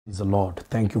Praise the Lord.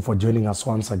 Thank you for joining us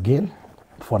once again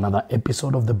for another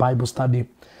episode of the Bible study.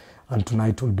 And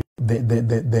tonight will be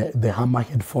the hammer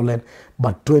had fallen.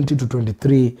 But 20 to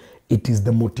 23, it is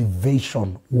the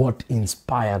motivation, what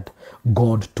inspired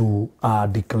God to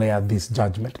declare this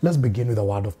judgment. Let's begin with a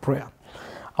word of prayer.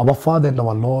 Our Father and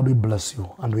our Lord, we bless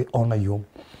you and we honor you.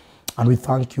 And we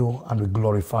thank you and we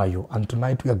glorify you. And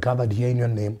tonight we are gathered here in your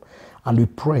name. And we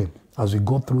pray as we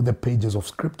go through the pages of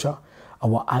Scripture,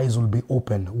 our eyes will be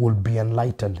open, will be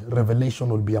enlightened. Revelation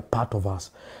will be a part of us.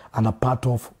 And a part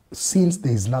of, since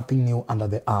there is nothing new under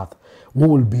the earth, we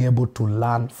will be able to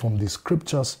learn from the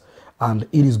Scriptures, and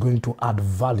it is going to add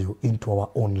value into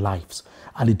our own lives.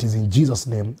 And it is in Jesus'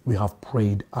 name we have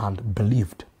prayed and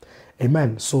believed.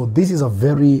 Amen. So this is a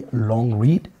very long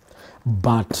read,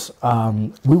 but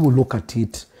we will look at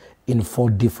it in 4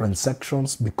 different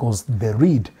sections because the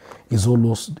read is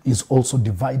also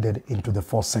divided into the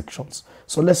 4 sections.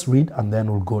 So let's read and then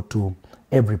we'll go to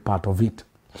every part of it.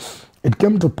 It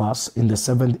came to pass in the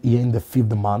 7th year, in the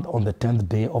 5th month, on the 10th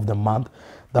day of the month,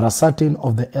 that a certain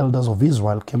of the elders of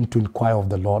Israel came to inquire of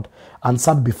the Lord and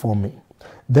sat before me.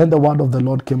 Then the word of the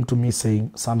Lord came to me,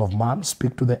 saying, Son of man,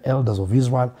 speak to the elders of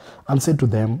Israel, and say to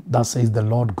them, Thus says the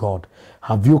Lord God,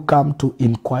 Have you come to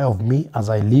inquire of me as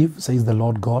I live, says the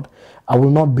Lord God? I will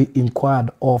not be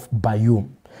inquired of by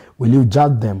you. Will you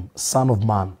judge them, Son of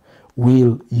man?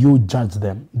 Will you judge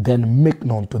them? Then make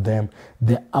known to them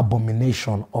the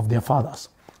abomination of their fathers.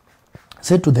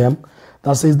 Say to them,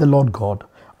 Thus says the Lord God,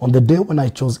 On the day when I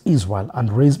chose Israel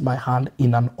and raised my hand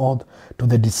in an oath to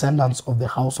the descendants of the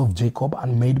house of Jacob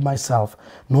and made myself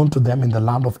known to them in the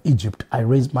land of Egypt, I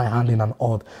raised my hand in an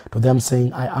oath to them,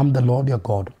 saying, I am the Lord your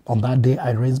God. On that day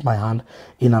I raised my hand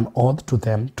in an oath to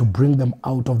them to bring them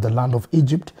out of the land of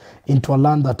Egypt into a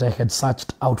land that I had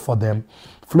searched out for them,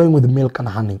 flowing with milk and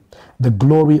honey, the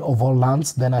glory of all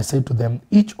lands. Then I said to them,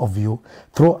 Each of you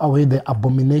throw away the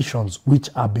abominations which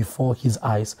are before his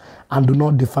eyes, and do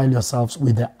not defile yourselves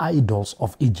with the idols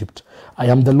of Egypt. I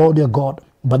am the Lord your God.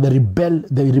 But they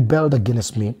rebelled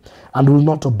against me and will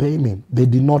not obey me. They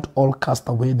did not all cast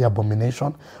away the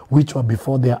abomination which were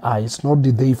before their eyes, nor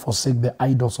did they forsake the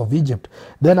idols of Egypt.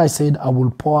 Then I said, I will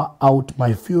pour out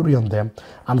my fury on them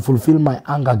and fulfill my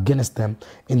anger against them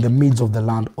in the midst of the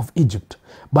land of Egypt.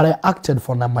 But I acted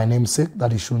for my name's sake,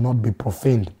 that it should not be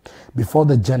profaned before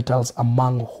the Gentiles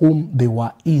among whom they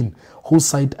were in, whose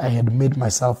sight I had made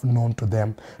myself known to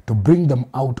them, to bring them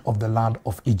out of the land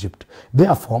of Egypt.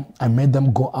 Therefore I made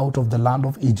them go out of the land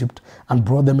of Egypt and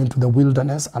brought them into the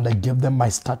wilderness, and I gave them my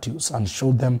statutes and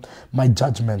showed them my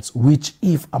judgments, which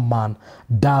if a man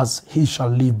does, he shall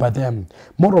live by them.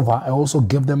 Moreover, I also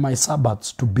gave them my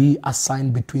Sabbaths to be a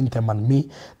sign between them and me,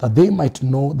 that they might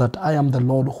know that I am the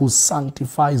Lord who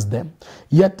sanctifies them.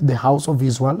 Yet the house of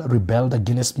Israel rebelled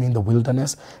against me in the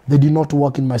wilderness. They did not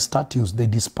walk in my statutes. They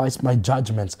despised my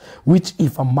judgments, which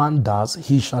if a man does,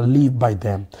 he shall live by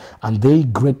them. And they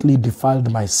greatly defiled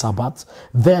my Sabbaths.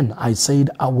 Then I said,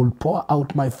 I will pour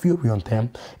out my fury on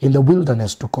them in the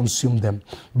wilderness to consume them.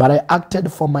 But I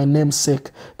acted for my name's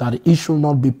sake, that it should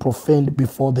not be profaned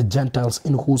before the Gentiles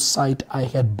in whose sight I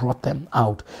had brought them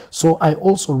out. So I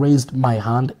also raised my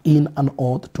hand in an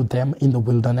oath to them in the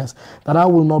wilderness, that I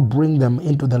will not bring them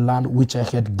into the land which I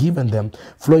had given them,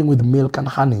 flowing with milk and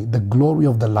honey, the glory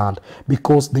of the land,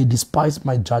 because they despised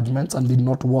my judgments and did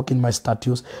not walk in my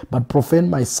statutes, but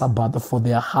profaned my Sabbath, for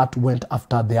their heart went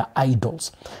after their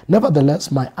idols.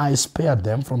 Nevertheless, my eyes spared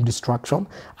them from destruction.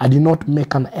 I did not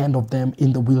make an end of them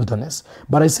in the wilderness.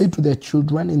 But I said to their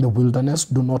children in the wilderness,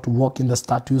 Do not walk in the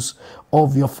statutes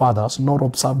of your fathers, nor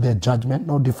observe their judgment,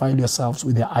 nor defile yourselves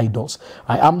with their idols.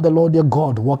 I am the Lord your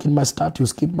God. Walk in my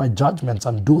statutes, keep my judgments,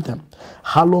 and do them.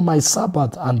 Hallow my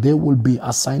Sabbath, and they will be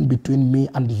a sign between me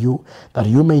and you, that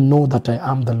you may know that I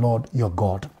am the Lord your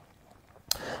God.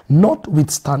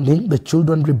 Notwithstanding, the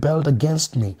children rebelled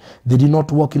against me. They did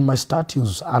not walk in my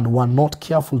statutes, and were not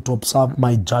careful to observe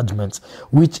my judgments,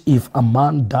 which if a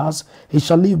man does, he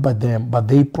shall live by them. But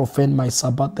they profaned my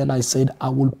Sabbath. Then I said, I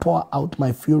will pour out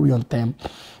my fury on them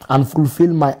and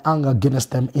fulfill my anger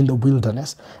against them in the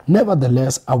wilderness.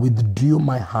 Nevertheless, I withdrew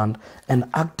my hand and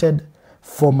acted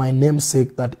for my name's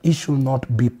sake, that it should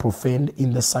not be profaned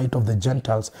in the sight of the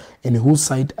Gentiles, in whose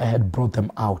sight I had brought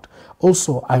them out.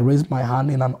 Also I raised my hand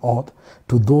in an oath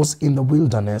to those in the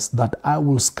wilderness, that I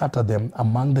will scatter them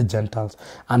among the Gentiles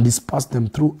and disperse them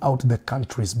throughout the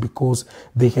countries, because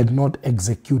they had not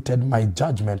executed my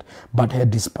judgment, but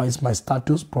had despised my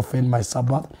statutes, profaned my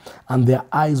Sabbath, and their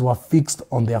eyes were fixed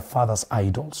on their fathers'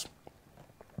 idols.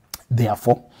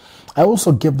 Therefore I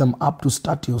also gave them up to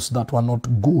statutes that were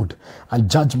not good, and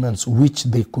judgments which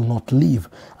they could not live.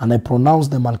 And I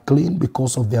pronounced them unclean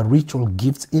because of their ritual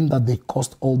gifts, in that they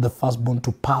caused all the firstborn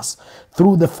to pass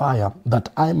through the fire, that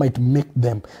I might make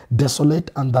them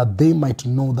desolate, and that they might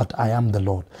know that I am the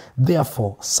Lord.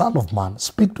 Therefore, Son of man,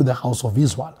 speak to the house of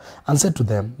Israel, and say to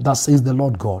them, Thus says the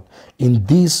Lord God, in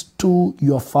these too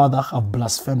your father have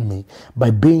blasphemed me,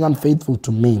 by being unfaithful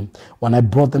to me, when I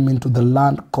brought them into the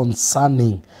land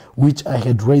concerning which I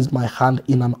had raised my hand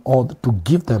in an oath to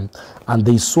give them. And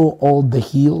they saw all the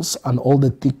hills and all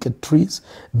the thicket trees.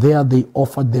 There they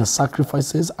offered their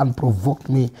sacrifices and provoked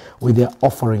me with their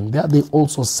offering. There they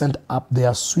also sent up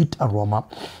their sweet aroma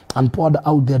and poured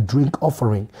out their drink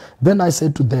offering. Then I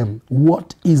said to them,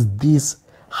 What is this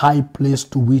high place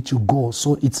to which you go?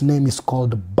 So its name is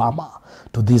called Bama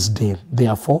to this day.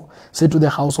 Therefore, say to the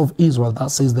house of Israel,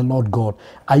 Thus says the Lord God,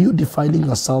 Are you defiling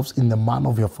yourselves in the manner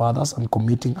of your fathers and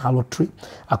committing harlotry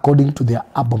according to their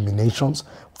abominations?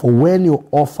 For when you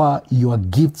offer your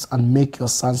gifts and make your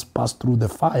sons pass through the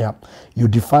fire, you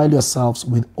defile yourselves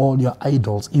with all your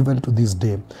idols, even to this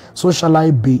day. So shall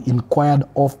I be inquired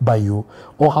of by you,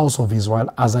 O house of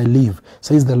Israel, as I live,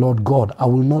 says the Lord God. I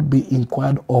will not be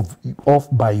inquired of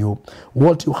by you.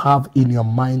 What you have in your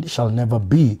mind shall never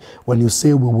be, when you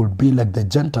say we will be like the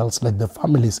Gentiles, like the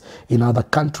families in other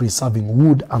countries, serving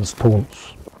wood and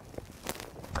stones.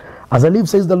 As I live,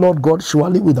 says the Lord God,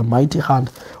 surely with a mighty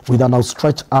hand, with an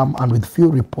outstretched arm, and with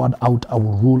fury poured out, I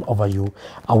will rule over you.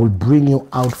 I will bring you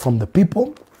out from the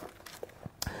people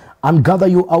and gather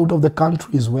you out of the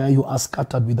countries where you are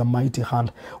scattered, with a mighty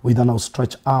hand, with an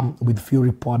outstretched arm, with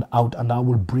fury poured out, and I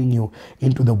will bring you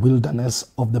into the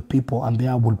wilderness of the people, and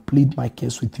there I will plead my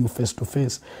case with you face to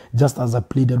face, just as I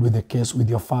pleaded with the case with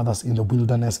your fathers in the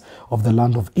wilderness of the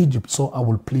land of Egypt. So I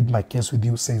will plead my case with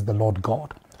you, says the Lord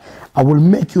God. I will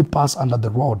make you pass under the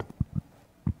rod,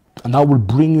 and I will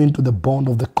bring you into the bond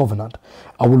of the covenant.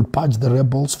 I will purge the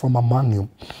rebels from among you,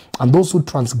 and those who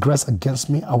transgress against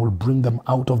me, I will bring them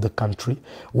out of the country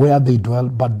where they dwell,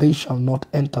 but they shall not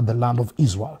enter the land of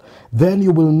Israel. Then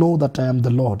you will know that I am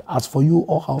the Lord. As for you,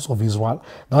 O house of Israel,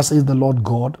 thus says the Lord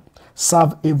God,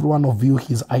 serve every one of you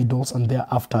his idols, and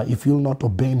thereafter, if you will not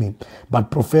obey me,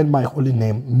 but profane my holy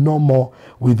name, no more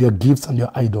with your gifts and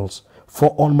your idols.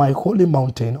 For on my holy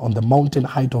mountain, on the mountain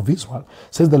height of Israel,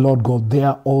 says the Lord God,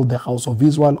 there all the house of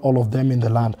Israel, all of them in the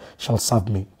land, shall serve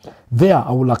me. There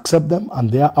I will accept them,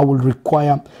 and there I will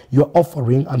require your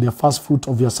offering and the first fruit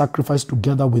of your sacrifice,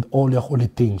 together with all your holy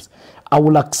things. I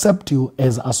will accept you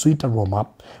as a sweet aroma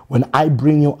when I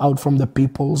bring you out from the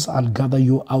peoples and gather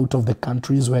you out of the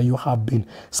countries where you have been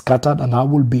scattered, and I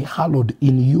will be hallowed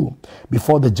in you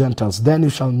before the Gentiles. Then you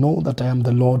shall know that I am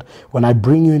the Lord, when I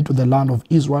bring you into the land of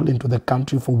Israel, into the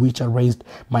country for which I raised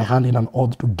my hand in an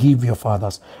oath to give your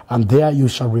fathers. And there you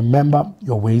shall remember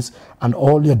your ways and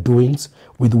all your doings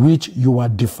with which you are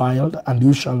defiled, and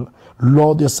you shall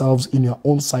lord yourselves in your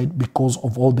own sight because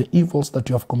of all the evils that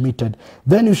you have committed.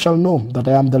 Then you shall know that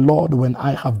I am the Lord, when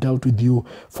I have dealt with you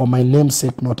for my name's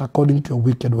sake, not according to your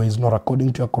wicked ways, nor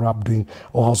according to your corrupt doing,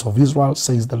 O house of Israel,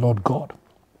 says the Lord God.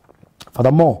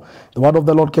 Furthermore, the word of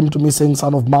the Lord came to me, saying,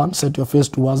 Son of man, set your face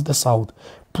towards the south,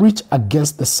 preach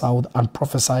against the south, and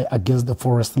prophesy against the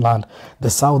forest land, the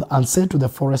south, and say to the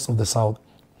forest of the south,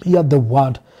 Hear the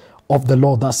word of the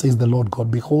Lord, thus says the Lord God.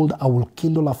 Behold, I will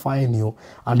kindle a fire in you,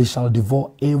 and it shall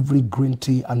devour every green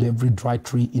tree and every dry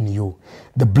tree in you.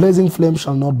 The blazing flame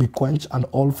shall not be quenched, and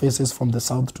all faces from the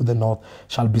south to the north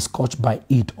shall be scorched by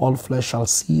it. All flesh shall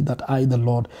see that I, the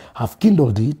Lord, have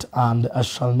kindled it, and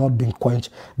shall not be quenched.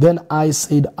 Then I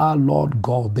said, Ah, Lord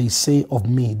God, they say of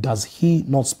me, does he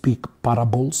not speak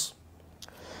parables?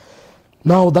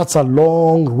 Now, that's a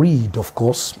long read, of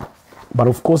course. But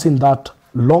of course, in that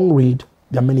long read,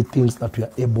 there are many things that we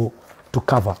are able to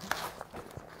cover.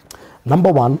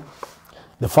 Number one,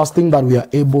 the first thing that we are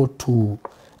able to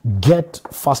get,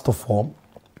 first of all,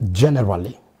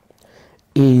 generally,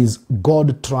 is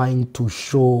God trying to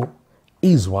show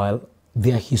Israel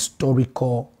their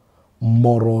historical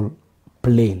moral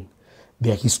plane,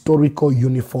 their historical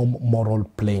uniform moral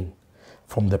plane.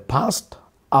 From the past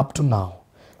up to now,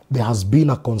 there has been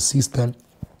a consistent,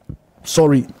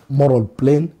 moral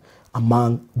plane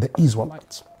among the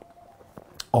Israelites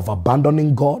of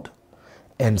abandoning God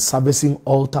and servicing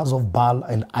altars of Baal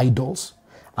and idols,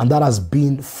 and that has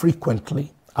been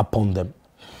frequently upon them.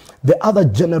 The other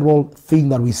general thing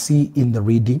that we see in the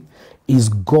reading is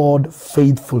God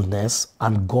faithfulness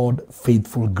and God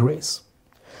faithful grace.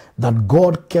 That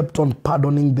God kept on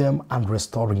pardoning them and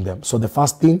restoring them. So the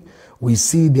first thing, we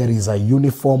see there is a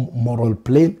uniform moral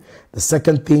plane. The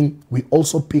second thing we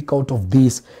also pick out of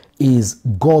this is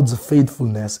God's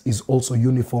faithfulness is also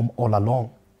uniform all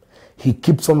along. He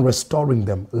keeps on restoring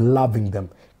them, loving them,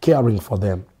 caring for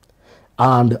them.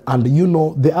 And you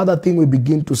know, the other thing we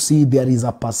begin to see, there is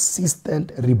a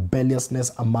persistent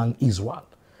rebelliousness among Israel.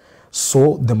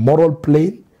 So the moral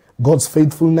plane, God's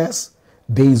faithfulness,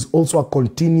 there is also a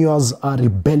continuous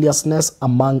rebelliousness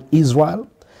among Israel.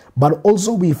 But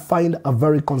also we find a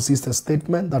very consistent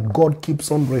statement that God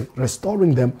keeps on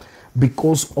restoring them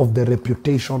because of the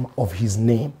reputation of his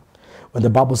name. When the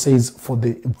Bible says,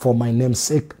 for my name's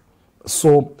sake.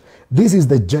 So this is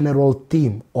the general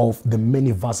theme of the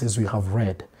many verses we have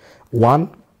read. One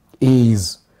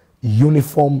is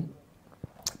uniform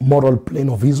moral plane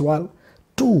of Israel.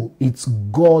 Two, it's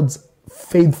God's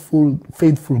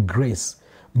faithful grace.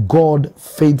 God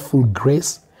faithful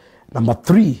grace. Number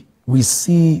three, we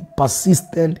see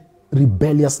persistent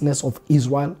rebelliousness of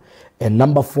Israel. And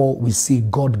number four, we see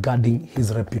God guarding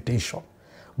his reputation.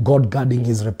 God guarding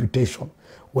his reputation.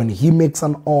 When he makes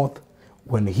an oath,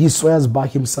 when he swears by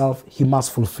himself, he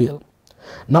must fulfill.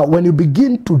 Now, when you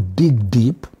begin to dig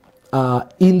deep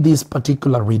in this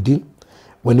particular reading,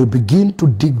 when you begin to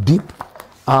dig deep,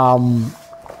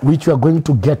 which you are going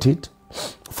to get it,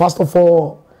 first of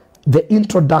all, the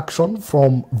introduction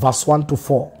from verse 1 to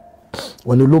 4.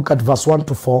 When you look at verse 1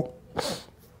 to 4,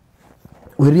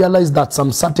 we realize that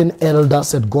some certain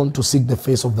elders had gone to seek the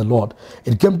face of the Lord.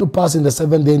 It came to pass in the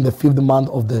 7th day, in the 5th month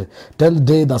of the 10th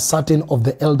day, that certain of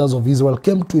the elders of Israel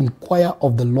came to inquire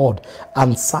of the Lord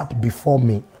and sat before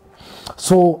me.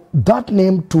 So that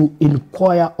name, to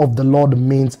inquire of the Lord,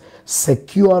 means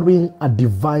securing a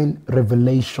divine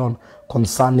revelation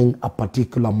concerning a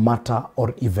particular matter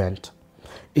or event.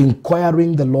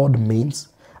 Inquiring the Lord means,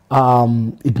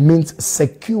 it means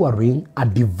securing a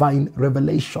divine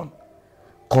revelation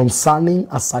concerning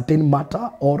a certain matter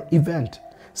or event,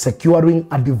 securing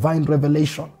a divine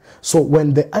revelation. So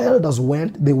when the elders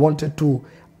went, they wanted to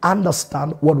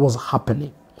understand what was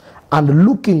happening. And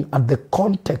looking at the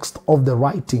context of the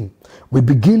writing, we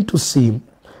begin to see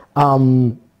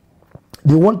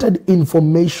they wanted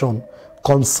information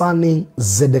concerning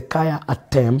Zedekiah's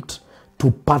attempt to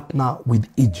partner with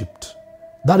Egypt.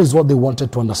 That is what they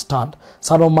wanted to understand.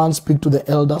 Son of man, speak to the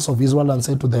elders of Israel and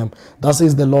say to them, thus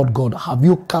says the Lord God, have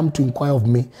you come to inquire of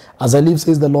me? As I live,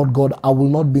 says the Lord God, I will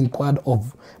not be inquired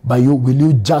of by you. Will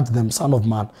you judge them, son of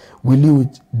man? Will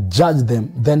you judge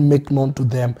them, then make known to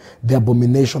them the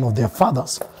abomination of their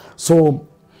fathers? So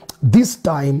this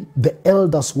time, the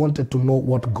elders wanted to know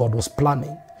what God was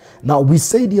planning. Now, we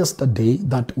said yesterday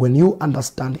that when you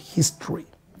understand history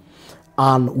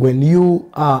and when you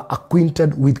are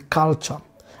acquainted with culture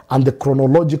and the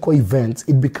chronological events,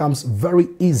 it becomes very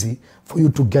easy for you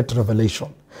to get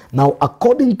revelation. Now,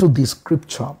 according to this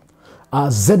scripture,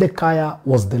 Zedekiah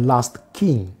was the last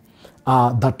king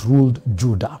that ruled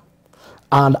Judah.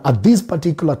 And at this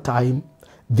particular time,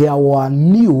 there were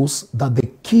news that the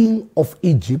king of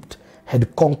Egypt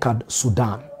had conquered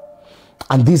Sudan.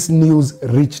 And this news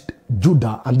reached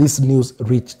Judah, and this news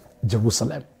reached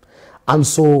Jerusalem. And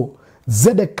so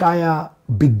Zedekiah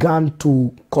began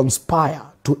to conspire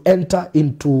to enter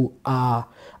into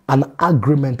an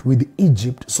agreement with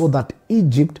Egypt so that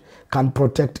Egypt can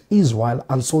protect Israel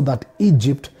and so that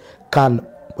Egypt can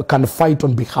fight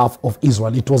on behalf of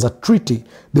Israel. It was a treaty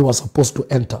they were supposed to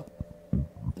enter.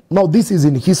 Now, this is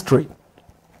in history.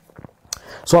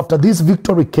 So after this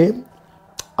victory came,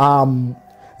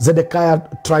 Zedekiah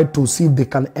tried to see if they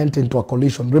can enter into a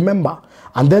coalition. Remember,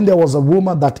 and then there was a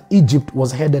rumor that Egypt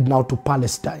was headed now to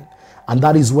Palestine. And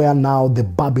that is where now the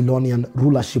Babylonian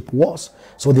rulership was.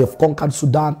 So they have conquered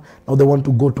Sudan. Now they want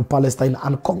to go to Palestine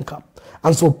and conquer.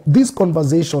 And so this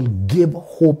conversation gave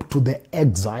hope to the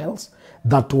exiles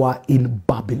that were in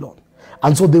Babylon.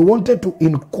 And so they wanted to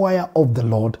inquire of the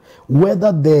Lord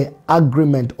whether the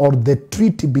agreement or the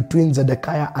treaty between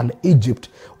Zedekiah and Egypt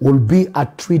will be a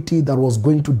treaty that was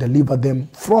going to deliver them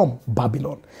from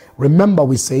Babylon. Remember,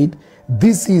 we said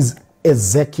this is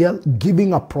Ezekiel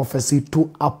giving a prophecy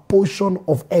to a portion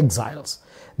of exiles.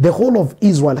 The whole of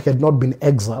Israel had not been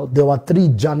exiled. There were 3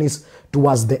 journeys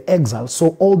towards the exile.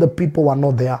 So all the people were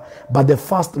not there, but the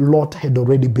first lot had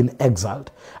already been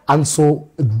exiled. And so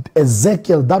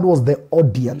Ezekiel, that was the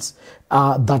audience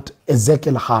that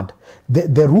Ezekiel had.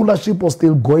 The rulership was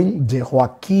still going.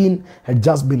 Jehoiakim had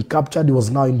just been captured. He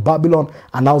was now in Babylon,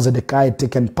 and now Zedekiah had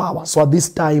taken power. So at this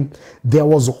time, there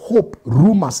was hope.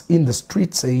 Rumors in the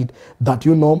street said that,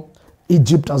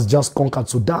 Egypt has just conquered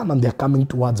Sudan and they're coming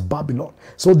towards Babylon.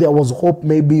 So there was hope,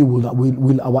 maybe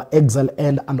will our exile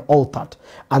end and all that.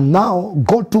 And now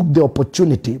God took the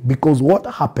opportunity, because what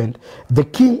happened, the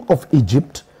king of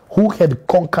Egypt, who had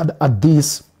conquered at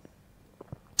this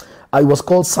It was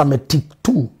called Semitic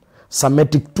II.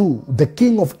 Semitic II. The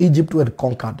king of Egypt were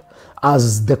conquered.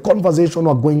 As the conversation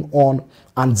was going on,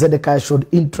 and Zedekiah showed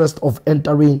interest of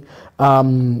entering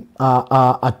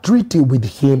a treaty with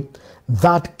him,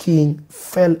 that king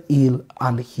fell ill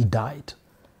and he died.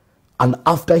 And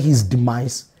after his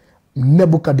demise,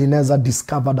 Nebuchadnezzar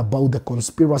discovered about the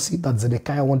conspiracy that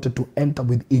Zedekiah wanted to enter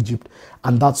with Egypt,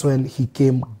 and that's when he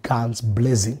came guns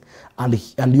blazing, and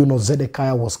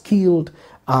Zedekiah was killed,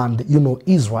 and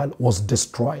Israel was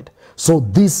destroyed. So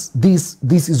this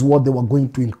is what they were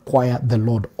going to inquire the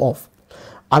Lord of.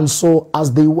 And so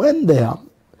as they went there,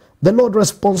 the Lord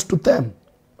responds to them,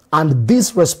 and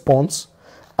this response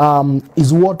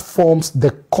is what forms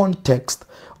the context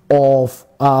of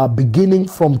beginning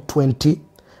from 20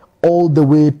 all the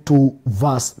way to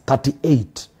verse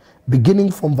 38.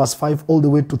 Beginning from verse 5 all the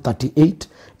way to 38,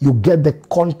 you get the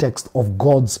context of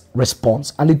God's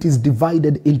response. And it is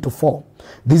divided into 4.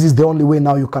 This is the only way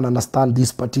now you can understand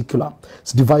this particular.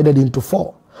 It's divided into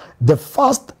 4. The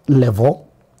first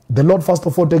level, the Lord first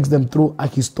of all takes them through a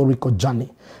historical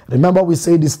journey. Remember, we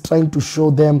said it's trying to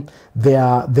show them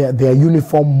their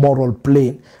uniform moral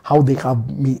plane, how they have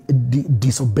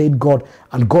disobeyed God,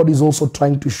 and God is also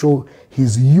trying to show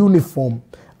his uniform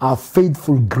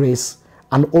faithful grace,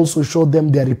 and also show them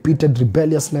their repeated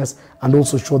rebelliousness, and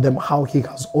also show them how he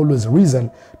has always risen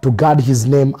to guard his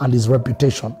name and his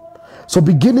reputation. So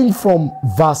beginning from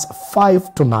verse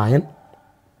 5 to 9,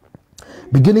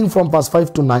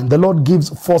 the Lord gives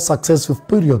 4 successive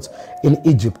periods in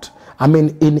Egypt.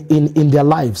 In their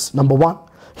lives. Number 1,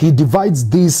 he divides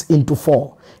this into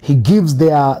 4. He gives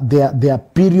their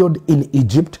period in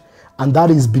Egypt, and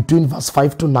that is between verse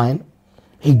 5 to 9.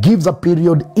 He gives a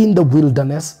period in the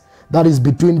wilderness, that is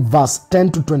between verse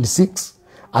 10 to 26.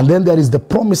 And then there is the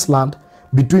promised land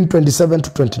between 27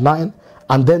 to 29.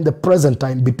 And then the present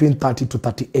time between 30 to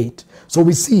 38. So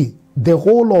we see the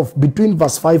whole of between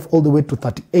verse 5 all the way to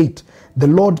 38, the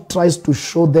Lord tries to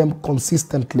show them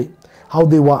consistently how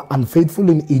they were unfaithful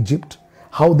in Egypt,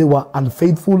 how they were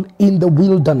unfaithful in the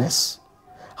wilderness,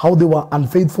 how they were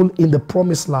unfaithful in the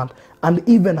promised land, and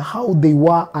even how they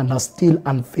were and are still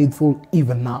unfaithful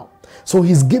even now. So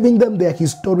he's giving them their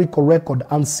historical record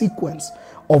and sequence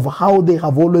of how they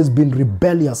have always been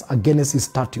rebellious against his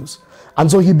statutes. And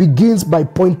so he begins by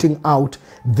pointing out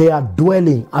their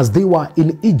dwelling as they were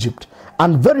in Egypt.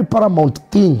 And very paramount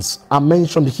things are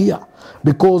mentioned here,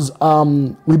 because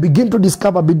we begin to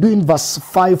discover between verse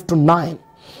 5 to 9,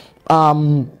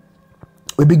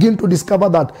 we begin to discover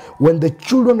that when the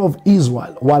children of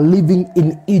Israel were living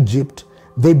in Egypt,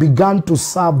 they began to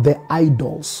serve the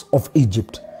idols of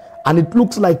Egypt. And it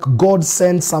looks like God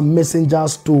sent some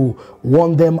messengers to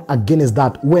warn them against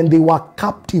that. When they were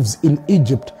captives in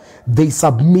Egypt, they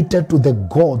submitted to the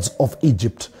gods of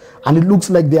Egypt. And it looks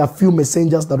like there are few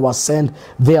messengers that were sent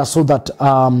there so that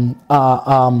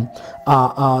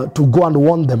to go and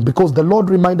warn them, because the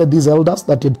Lord reminded these elders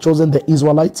that he had chosen the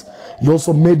Israelites. He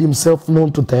also made himself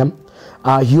known to them.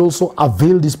 He also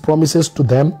availed his promises to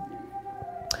them.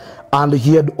 And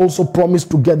he had also promised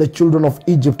to get the children of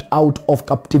Egypt out of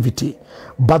captivity.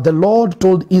 But the Lord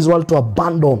told Israel to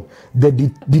abandon the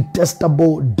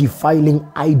detestable, defiling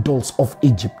idols of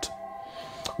Egypt.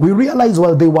 We realize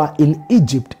while they were in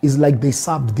Egypt, is like they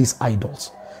served these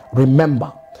idols.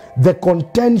 Remember, the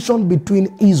contention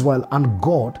between Israel and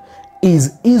God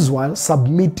is Israel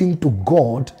submitting to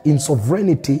God in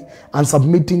sovereignty and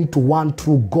submitting to one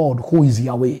true God who is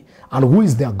Yahweh and who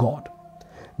is their God.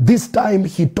 This time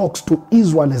he talks to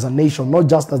Israel as a nation, not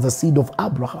just as the seed of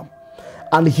Abraham.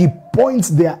 And he points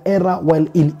their error while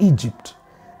in Egypt.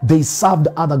 They served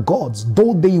other gods,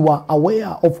 though they were aware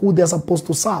of who they're supposed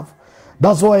to serve.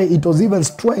 That's why it was even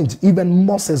strange. Even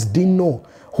Moses didn't know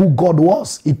who God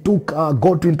was. It took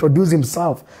God to introduce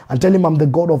himself and tell him, I'm the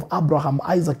God of Abraham,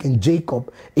 Isaac, and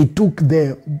Jacob. It took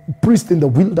the priest in the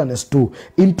wilderness to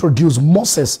introduce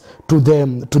Moses to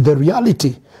the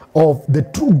reality of the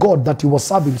true God that he was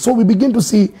serving. So we begin to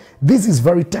see this is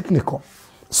very technical.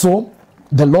 So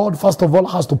the Lord, first of all,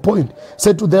 has to point.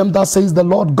 Say to them, thus says the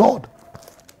Lord God,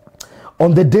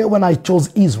 on the day when I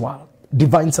chose Israel,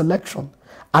 divine selection,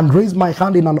 and raised my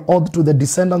hand in an oath to the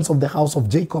descendants of the house of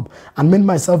Jacob, and made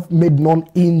myself made known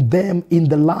in them in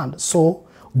the land. So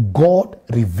God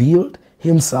revealed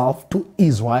himself to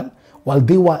Israel while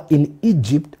they were in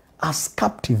Egypt as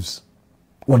captives.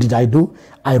 What did I do?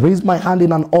 I raised my hand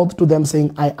in an oath to them,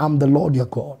 saying, I am the Lord your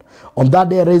God. On that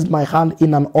day I raised my hand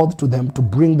in an oath to them to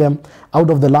bring them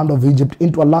out of the land of Egypt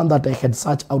into a land that I had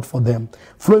searched out for them,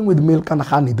 flowing with milk and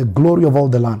honey, the glory of all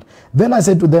the land. Then I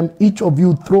said to them, each of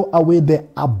you throw away the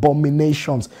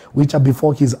abominations which are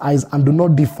before his eyes, and do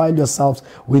not defile yourselves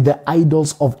with the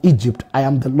idols of Egypt. I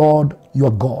am the Lord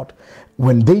your God.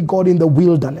 When they got in the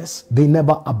wilderness, they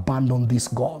never abandoned these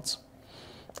gods.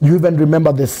 You even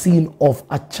remember the scene of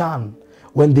Achan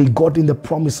when they got in the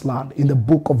promised land in the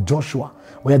book of Joshua,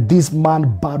 where this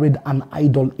man buried an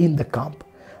idol in the camp.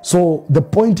 So the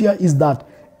point here is that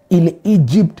in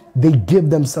Egypt, they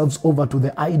gave themselves over to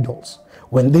the idols.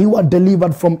 When they were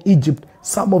delivered from Egypt,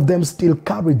 some of them still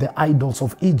carried the idols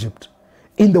of Egypt.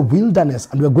 In the wilderness,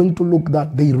 and we're going to look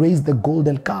that they raised the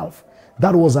golden calf.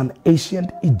 That was an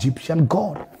ancient Egyptian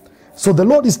god. So the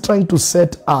Lord is trying to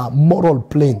set a moral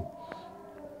plane.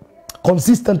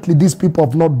 Consistently, these people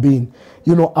have not been,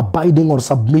 abiding or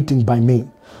submitting by me.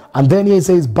 And then he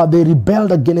says, but they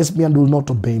rebelled against me and will not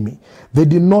obey me. They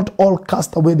did not all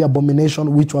cast away the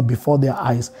abomination which were before their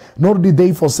eyes, nor did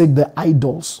they forsake the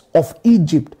idols of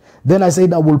Egypt. Then I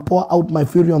said, I will pour out my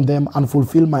fury on them and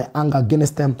fulfill my anger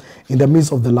against them in the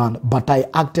midst of the land. But I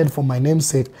acted for my name's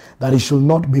sake, that it should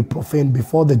not be profaned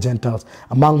before the Gentiles,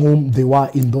 among whom they were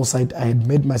in those sight. I had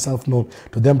made myself known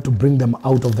to them to bring them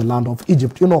out of the land of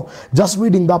Egypt. Just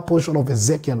reading that portion of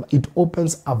Ezekiel, it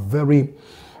opens a very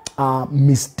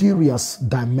mysterious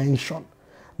dimension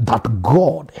that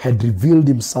God had revealed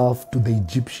himself to the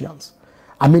Egyptians.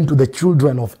 To the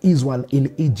children of Israel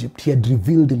in Egypt. He had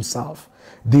revealed himself.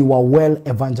 They were well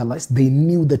evangelized. They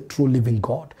knew the true living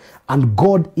God. And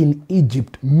God in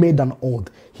Egypt made an oath.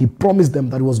 He promised them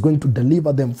that he was going to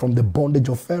deliver them from the bondage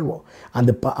of Pharaoh and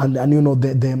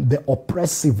the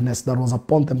oppressiveness that was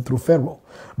upon them through Pharaoh.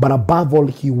 But above all,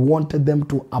 he wanted them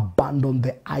to abandon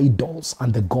the idols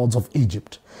and the gods of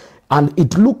Egypt. And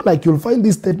it looked like, you'll find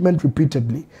this statement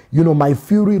repeatedly. My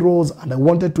fury rose and I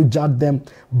wanted to judge them,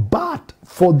 but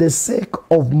for the sake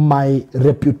of my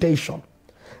reputation.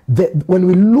 When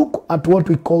we look at what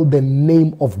we call the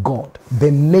name of God,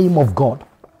 the name of God.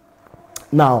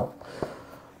 Now,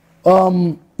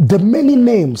 the many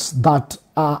names that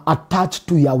are attached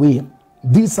to Yahweh,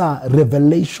 these are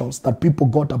revelations that people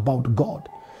got about God.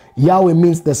 Yahweh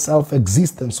means the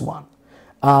self-existence one.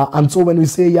 And so when we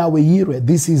say Yahweh Yireh,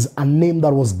 this is a name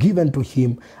that was given to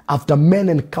him after men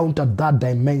encountered that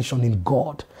dimension in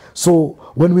God. So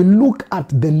when we look at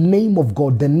the name of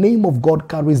God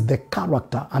carries the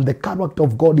character, and the character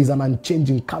of God is an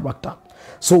unchanging character.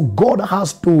 So God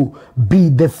has to be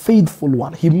the faithful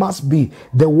one. He must be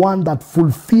the one that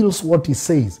fulfills what he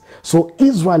says. So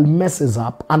Israel messes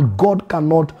up and God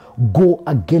cannot go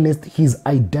against his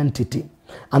identity.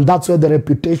 And that's where the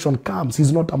reputation comes.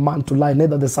 He's not a man to lie,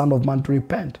 neither the son of man to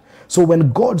repent. So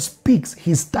when God speaks,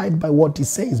 he's tied by what he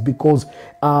says, because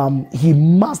he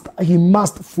must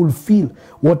fulfill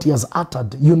what he has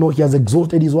uttered. He has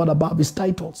exalted his word above his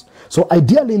titles. So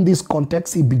ideally in this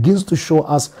context, he begins to show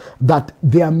us that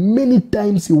there are many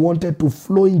times he wanted to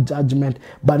flow in judgment,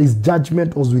 but his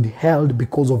judgment was withheld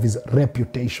because of his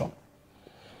reputation.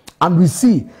 And we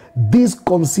see this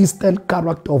consistent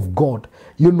character of God,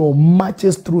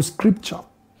 matches through scripture.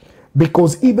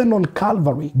 Because even on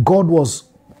Calvary, God was,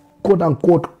 quote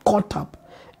unquote, caught up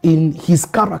in his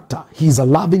character. He's a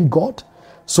loving God.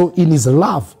 So in his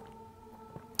love,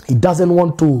 he doesn't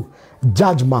want to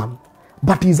judge man,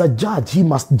 but he's a judge. He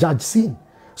must judge sin.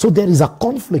 So there is a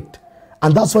conflict.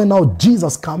 And that's why now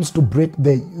Jesus comes to break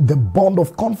the bond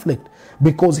of conflict,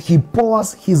 because he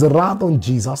pours his wrath on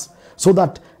Jesus so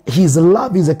that his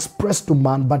love is expressed to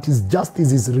man, but his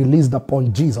justice is released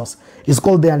upon Jesus. It's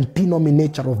called the antinomy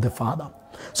nature of the Father.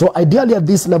 So ideally at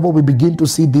this level, we begin to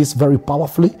see this very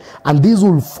powerfully, and these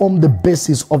will form the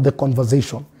basis of the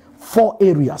conversation. 4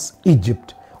 areas: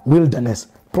 Egypt, wilderness,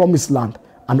 promised land,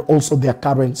 and also their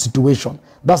current situation.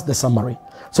 That's the summary.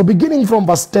 So beginning from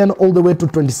verse 10 all the way to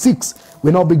 26,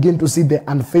 we now begin to see the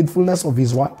unfaithfulness of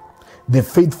Israel, the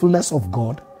faithfulness of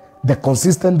God, the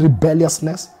consistent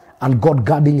rebelliousness, and God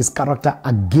guarding his character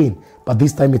again, but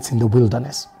this time it's in the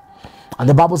wilderness. And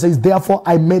the Bible says, therefore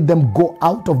I made them go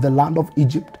out of the land of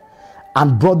Egypt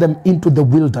and brought them into the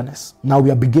wilderness. Now we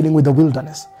are beginning with the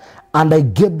wilderness. And I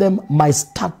gave them my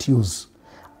statutes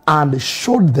and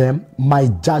showed them my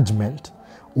judgment,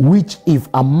 which if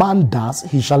a man does,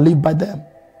 he shall live by them.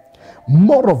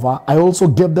 Moreover, I also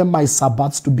gave them my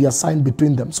Sabbaths to be assigned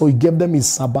between them. So he gave them his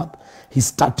Sabbath, his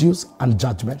statutes and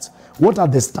judgments. What are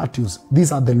the statutes?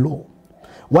 These are the law.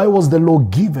 Why was the law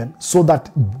given? So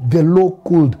that the law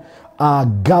could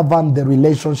govern the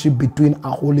relationship between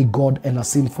a holy God and a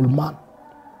sinful man.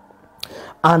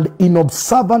 And in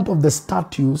observance of the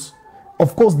statutes,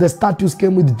 of course, the statutes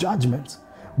came with judgments.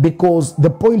 Because the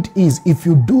point is, if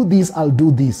you do this, I'll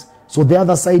do this. So the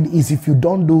other side is, if you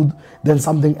don't do, then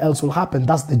something else will happen.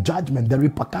 That's the judgment, the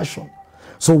repercussion.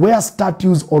 So where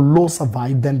statutes or law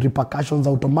survive, then repercussions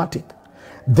are automatic.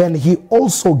 Then he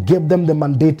also gave them the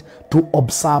mandate to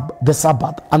observe the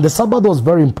Sabbath. And the Sabbath was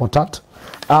very important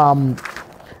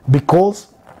because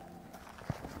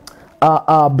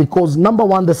number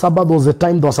one, the Sabbath was a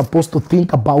time they were supposed to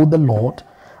think about the Lord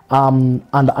and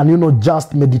you know,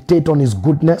 just meditate on his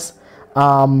goodness.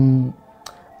 The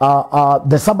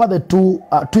Sabbath had two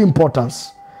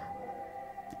importance.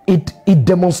 It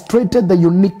demonstrated the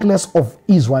uniqueness of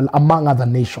Israel among other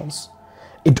nations.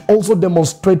 It also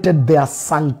demonstrated their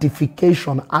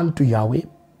sanctification unto Yahweh.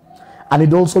 And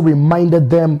it also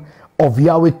reminded them of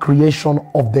Yahweh creation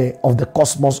of the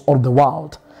cosmos or the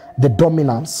world, the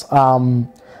dominance. And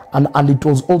it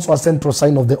was also a central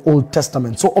sign of the Old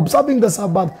Testament. So observing the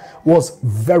Sabbath was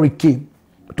very key.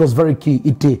 It was very key.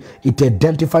 It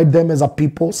identified them as a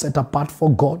people set apart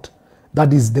for God.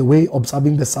 That is the way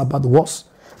observing the Sabbath was.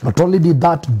 Not only did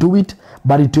that do it,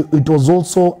 but it was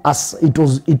also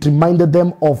it reminded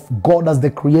them of God as the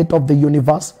creator of the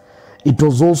universe. It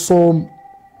was also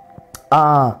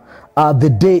the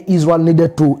day Israel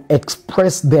needed to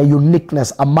express their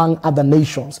uniqueness among other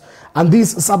nations. And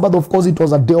this Sabbath, of course, it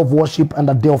was a day of worship and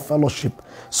a day of fellowship.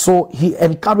 So he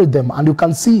encouraged them, and you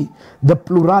can see the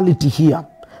plurality here.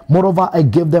 Moreover, I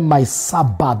gave them my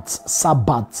Sabbath,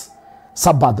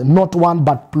 not one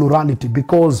but plurality,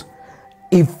 because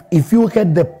if you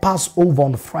had the Passover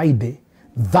on Friday,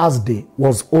 Thursday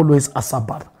was always a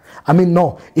Sabbath. I mean,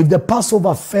 no, if the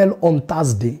Passover fell on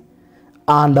Thursday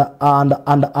and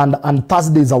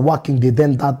Thursday is a working day,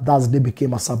 then that Thursday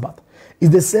became a Sabbath.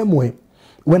 It's the same way.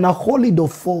 When a holiday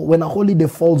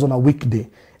falls on a weekday,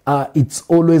 it's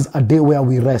always a day where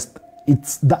we rest.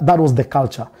 That was the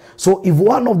culture. So if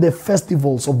one of the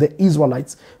festivals of the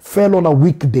Israelites fell on a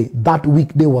weekday, that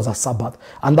weekday was a Sabbath.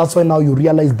 And that's why now you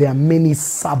realize there are many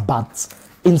Sabbaths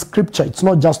in scripture. It's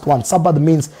not just one. Sabbath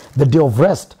means the day of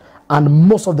rest. And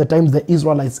most of the times the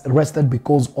Israelites rested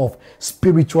because of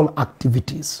spiritual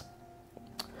activities.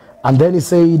 And then he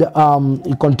said,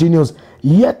 he continues,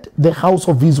 yet the house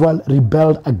of Israel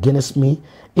rebelled against me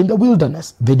in the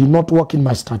wilderness. They did not walk in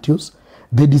my statutes.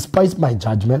 They despised my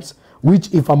judgments,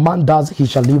 which if a man does, he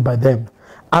shall live by them.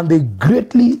 And they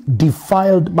greatly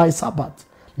defiled my Sabbath,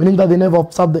 meaning that they never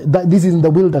observed this is in the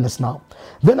wilderness now.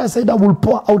 Then I said, I will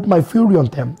pour out my fury on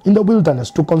them in the wilderness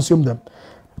to consume them.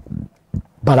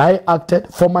 But I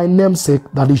acted for my name's sake,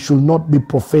 that it should not be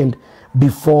profaned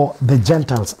before the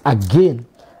Gentiles. Again,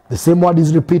 the same word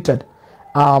is repeated,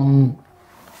 so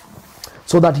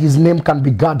that his name can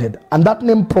be guarded. And that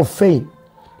name profane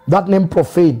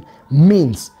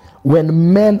means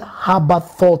when men harbor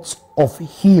thoughts of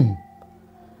him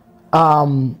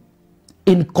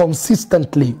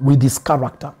inconsistently with his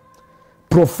character.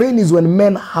 Profane is when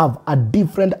men have a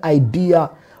different idea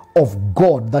of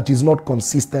God that is not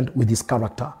consistent with his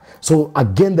character. So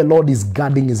again, the Lord is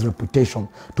guarding his reputation.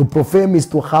 To profane is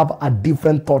to have a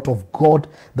different thought of God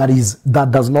that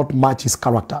does not match his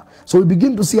character. So we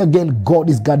begin to see again, God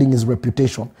is guarding his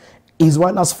reputation.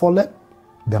 Israel has fallen.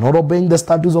 They're not obeying the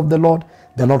statutes of the Lord.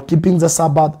 They're not keeping the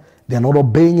Sabbath. They're not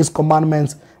obeying his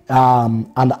commandments.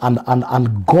 And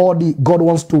God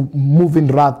wants to move in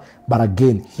wrath. But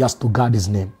again, he has to guard his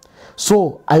name.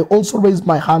 So I also raised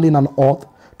my hand in an oath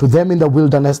to them in the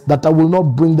wilderness, that I will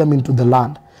not bring them into the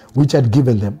land which I had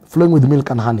given them, flowing with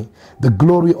milk and honey, the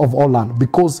glory of all land,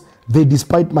 because they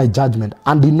despised my judgment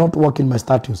and did not walk in my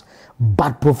statutes,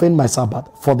 but profaned my Sabbath,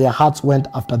 for their hearts went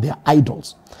after their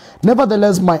idols.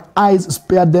 Nevertheless, my eyes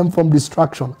spared them from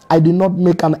destruction. I did not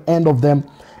make an end of them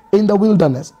in the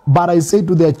wilderness. But I say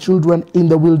to their children in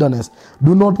the wilderness,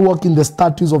 do not walk in the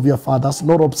statutes of your fathers,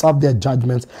 nor observe their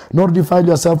judgments, nor defile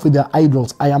yourself with their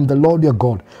idols. I am the Lord your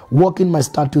God. Walk in my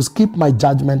statutes, keep my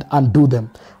judgment, and do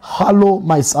them. Hallow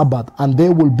my Sabbath, and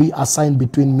there will be a sign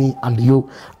between me and you,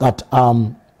 that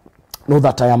know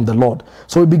that I am the Lord.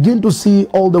 So we begin to see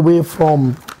all the way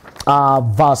from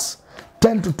verse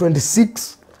 10 to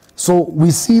 26. So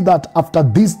we see that after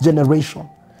this generation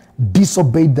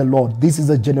disobeyed the Lord, this is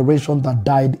a generation that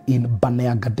died in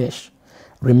Banea Gadesh.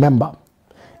 Remember,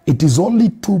 it is only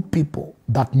two people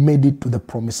that made it to the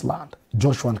promised land,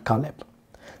 Joshua and Caleb.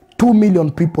 2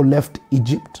 million people left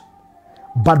Egypt,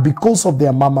 but because of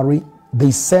their murmuring,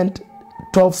 they sent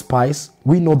 12 spies.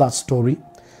 We know that story.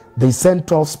 They sent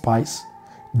 12 spies.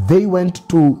 They went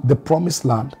to the promised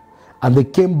land, and they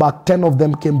came back. 10 of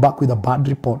them came back with a bad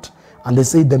report, and they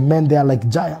say the men there are like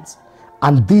giants.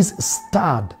 And this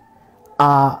stirred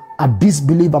a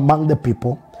disbelief among the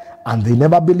people, and they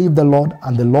never believed the Lord,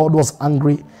 and the Lord was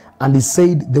angry, and he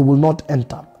said they will not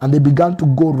enter. And they began to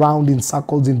go round in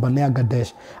circles in Bnei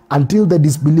Gadesh until the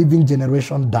disbelieving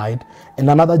generation died and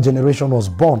another generation was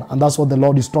born. And that's what the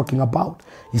Lord is talking about.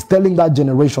 He's telling that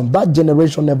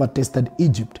generation never tasted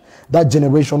Egypt. That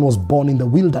generation was born in the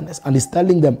wilderness. And he's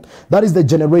telling them that is the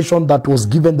generation that was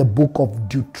given the book of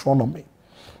Deuteronomy.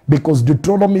 Because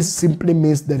Deuteronomy simply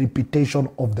means the repetition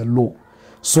of the law.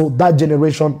 So that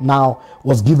generation now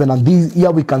was given. And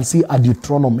here we can see a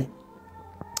Deuteronomy.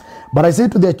 But I say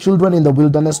to their children in the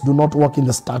wilderness, do not walk in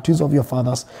the statutes of your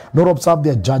fathers, nor observe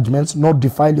their judgments, nor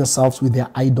defile yourselves with their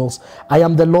idols. I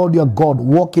am the Lord your God.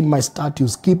 Walk in my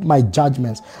statutes, keep my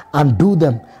judgments, and do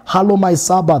them. Hallow my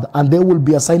Sabbath, and there will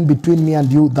be a sign between me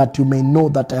and you, that you may know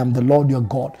that I am the Lord your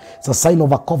God. It's a sign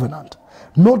of a covenant.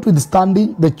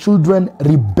 Notwithstanding, the children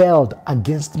rebelled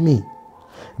against me.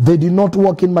 They did not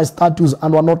walk in my statutes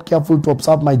and were not careful to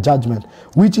observe my judgment,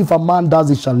 which if a man does,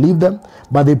 he shall leave them,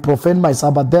 but they profaned my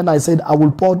Sabbath. Then I said, I will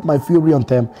pour out my fury on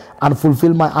them and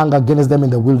fulfill my anger against them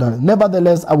in the wilderness.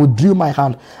 Nevertheless, I withdrew my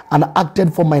hand and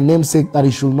acted for my name's sake, that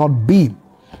it should not be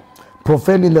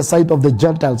profaned in the sight of the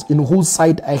Gentiles, in whose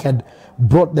sight I had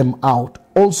brought them out.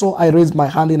 Also I raised my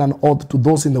hand in an oath to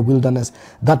those in the wilderness,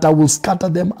 that I will scatter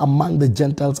them among the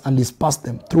Gentiles and disperse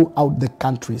them throughout the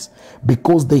countries,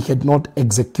 because they had not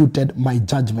executed my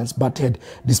judgments, but had,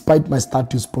 despite my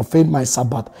statutes, profaned my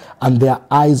Sabbath, and their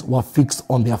eyes were fixed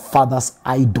on their fathers'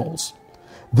 idols.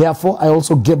 Therefore I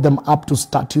also gave them up to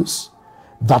statutes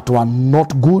that were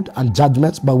not good, and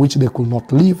judgments by which they could not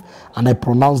live, and I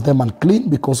pronounced them unclean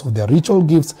because of their ritual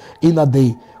gifts, in that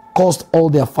they caused all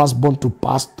their firstborn to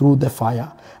pass through the fire,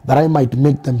 that I might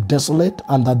make them desolate,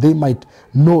 and that they might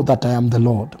know that I am the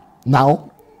Lord.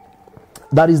 Now,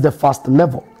 that is the first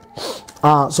level.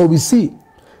 So we see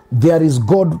there is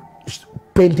God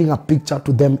painting a picture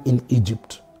to them in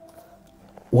Egypt.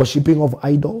 Worshipping of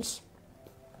idols,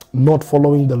 not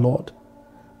following the Lord,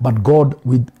 but God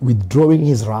withdrawing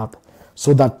his wrath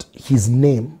so that his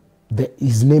name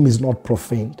is not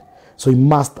profaned. So he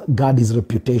must guard his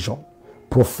reputation.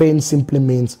 Profane simply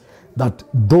means that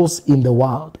those in the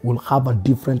world will have a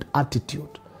different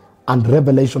attitude and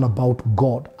revelation about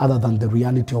God other than the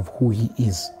reality of who he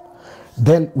is.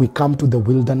 Then we come to the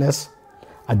wilderness.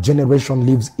 A generation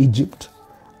leaves Egypt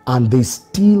and they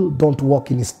still don't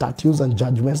walk in his statutes and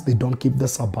judgments. They don't keep the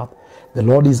Sabbath. The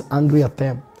Lord is angry at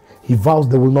them. He vows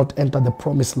they will not enter the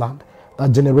promised land.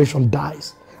 That generation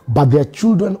dies. But their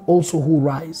children also who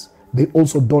rise, they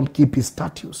also don't keep his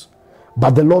statutes.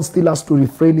 But the Lord still has to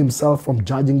refrain himself from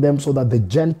judging them so that the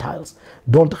Gentiles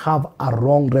don't have a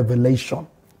wrong revelation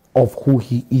of who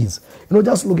he is. You know,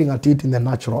 just looking at it in the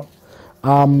natural.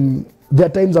 There are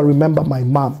times I remember my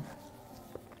mom.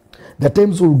 There are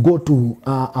times we'll go to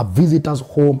a visitor's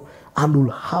home and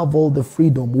we'll have all the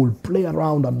freedom. We'll play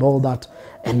around and all that.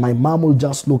 And my mom will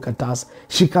just look at us.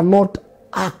 She cannot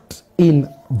act in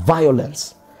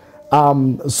violence.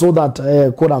 So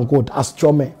that, quote unquote, as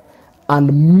chome.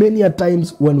 And many a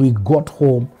times when we got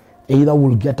home, either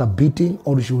we'll get a beating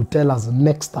or she will tell us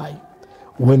next time,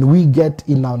 when we get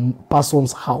in a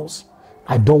person's house,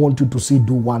 I don't want you to see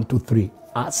do 1, 2, 3.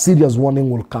 A serious warning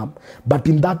will come. But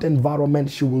in that environment,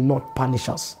 she will not punish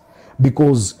us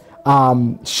because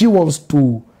she wants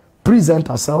to present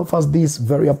herself as this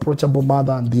very approachable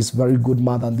mother and this very good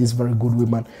mother and this very good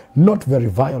woman, not very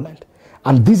violent.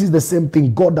 And this is the same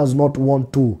thing. God does not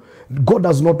want the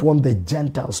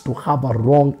Gentiles to have a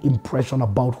wrong impression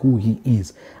about who he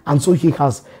is. And so he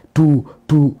has to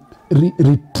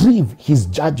retrieve his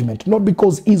judgment, not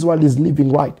because Israel is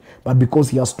living right, but because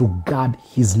he has to guard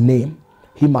his name.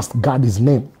 He must guard his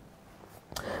name.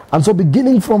 And so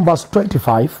beginning from verse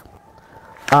 25,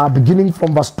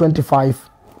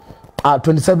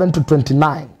 27 to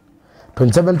 29,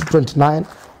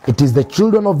 it is the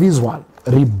children of Israel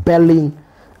rebelling.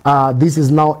 This is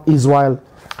now Israel.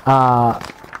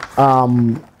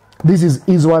 This is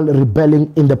Israel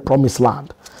rebelling in the promised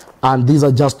land. And these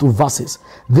are just 2 verses.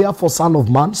 Therefore, son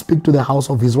of man, speak to the house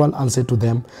of Israel and say to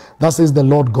them, thus says the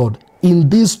Lord God, in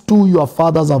these 2 your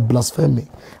fathers have blasphemed me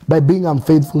by being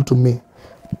unfaithful to me.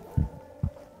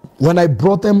 When I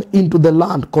brought them into the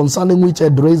land concerning which I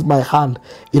had raised my hand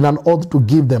in an oath to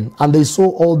give them, and they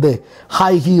saw all the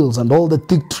high hills and all the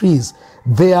thick trees,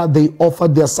 there they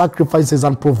offered their sacrifices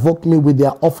and provoked me with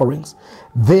their offerings.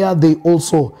 There they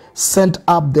also sent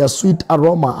up their sweet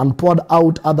aroma and poured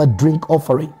out other drink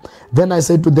offering. Then I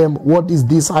said to them, what is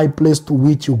this high place to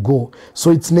which you go?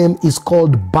 So its name is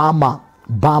called Bama,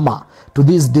 Bama, to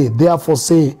this day. Therefore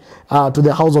say to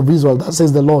the house of Israel, that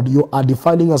says the Lord, you are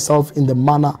defiling yourself in the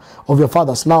manner of your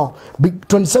fathers. Now,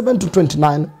 27 to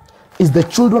 29 is the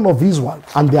children of Israel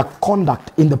and their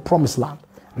conduct in the promised land.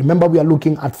 Remember, we are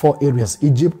looking at 4 areas: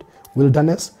 Egypt,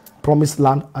 wilderness, promised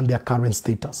land, and their current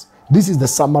status. This is the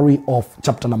summary of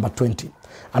chapter number 20.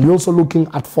 And we're also looking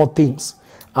at 4 things.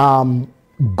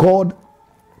 God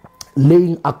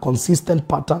laying a consistent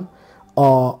pattern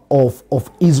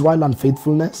of Israel and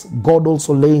faithfulness. God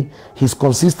also laying his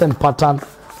consistent pattern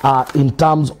in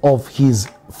terms of his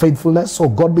faithfulness. So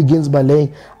God begins by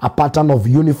laying a pattern of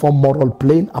uniform moral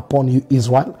plane upon you,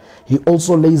 Israel. He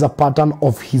also lays a pattern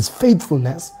of his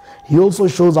faithfulness. He also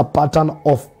shows a pattern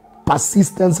of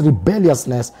persistence,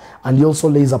 rebelliousness, and he also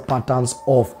lays a patterns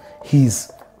of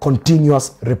his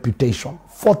continuous reputation.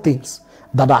 4 things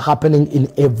that are happening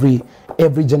in every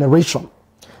generation.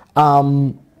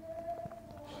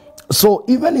 So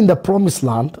even in the promised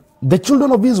land, the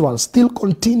children of Israel still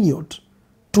continued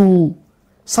to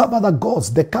serve other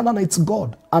gods, the Canaanites'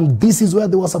 God, and this is where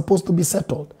they were supposed to be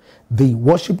settled. They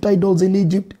worshipped idols in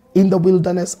Egypt, in the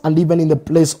wilderness, and even in the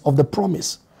place of the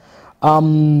promise.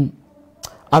 And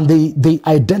they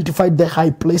identified the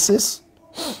high places.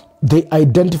 They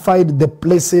identified the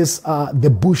places, the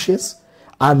bushes,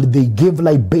 and they gave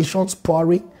libations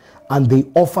pouring, and they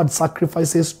offered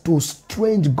sacrifices to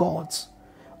strange gods.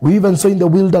 We even saw in the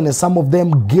wilderness, some of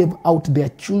them gave out their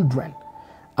children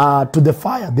to the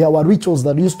fire. There were rituals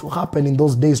that used to happen in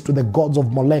those days to the gods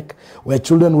of Molech, where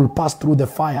children will pass through the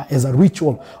fire as a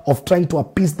ritual of trying to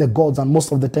appease the gods, and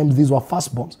most of the times these were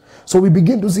firstborns. So we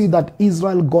begin to see that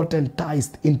Israel got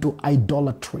enticed into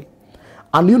idolatry.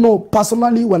 And you know,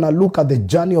 personally, when I look at the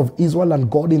journey of Israel and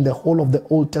God in the whole of the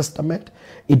Old Testament,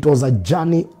 it was a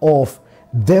journey of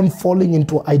them falling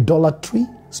into idolatry,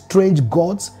 strange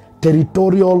gods,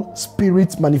 territorial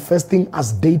spirits manifesting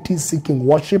as deities seeking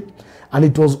worship, and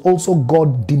it was also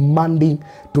God demanding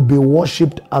to be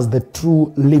worshipped as the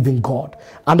true living God.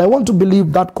 And I want to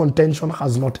believe that contention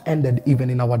has not ended even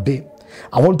in our day.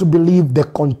 I want to believe the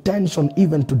contention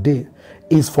even today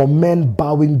is for men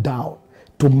bowing down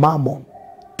to Mammon,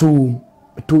 to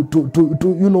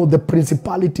you know, the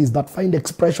principalities that find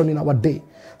expression in our day.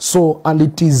 So, and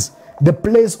it is the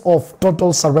place of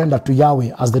total surrender to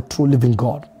Yahweh as the true living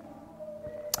God.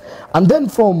 And then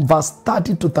from verse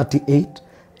 30 to 38,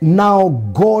 now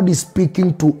God is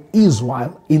speaking to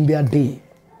Israel in their day.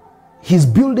 He's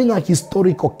building a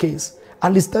historical case,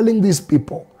 and he's telling these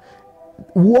people,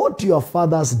 what your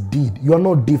fathers did, you are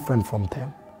not different from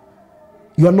them.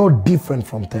 You are not different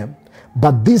from them.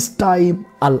 But this time,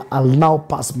 I'll now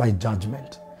pass my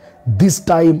judgment. This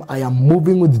time, I am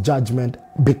moving with judgment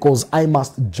because I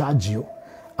must judge you.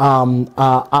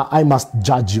 I must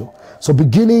judge you. So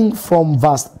beginning from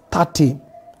verse 30,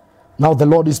 now the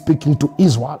Lord is speaking to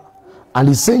Israel, and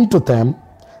he's saying to them,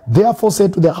 therefore say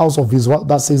to the house of Israel,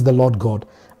 that says the Lord God,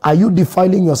 are you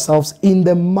defiling yourselves in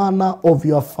the manner of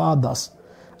your fathers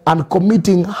and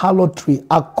committing harlotry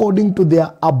according to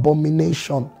their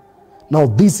abomination? Now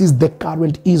this is the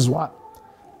current Israel.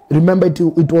 Remember, it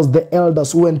was the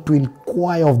elders who went to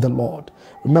inquire of the Lord.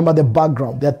 Remember the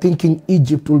background. They're thinking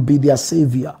Egypt will be their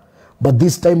savior. But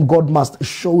this time God must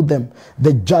show them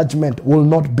the judgment will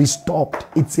not be stopped.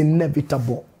 It's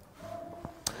inevitable.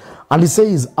 And he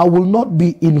says, I will not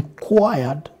be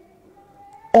inquired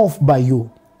of by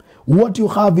you. What you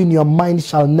have in your mind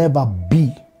shall never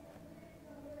be.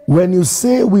 When you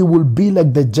say we will be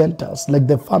like the Gentiles, like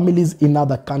the families in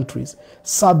other countries,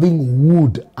 serving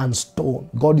wood and stone,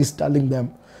 God is telling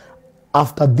them,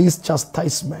 after this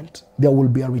chastisement, there will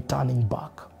be a returning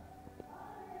back.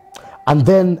 And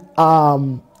then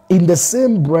in the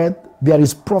same breath, there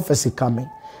is prophecy coming.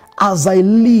 As I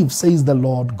live, says the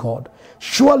Lord God,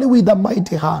 surely with a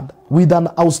mighty hand, with an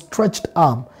outstretched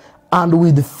arm, and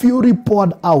with fury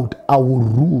poured out, I will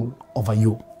rule over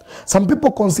you. Some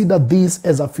people consider this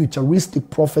as a futuristic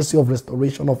prophecy of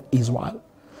restoration of Israel.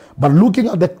 But looking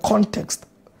at the context,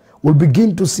 we'll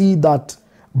begin to see that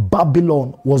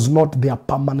Babylon was not their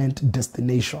permanent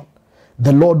destination.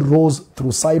 The Lord rose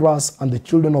through Cyrus, and the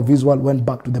children of Israel went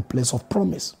back to the place of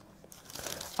promise.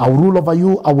 I will rule over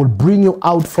you. I will bring you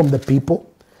out from the people.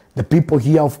 The people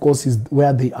here, of course, is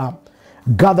where they are.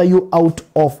 Gather you out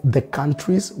of the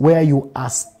countries where you are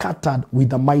scattered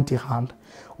with a mighty hand,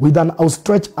 with an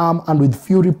outstretched arm and with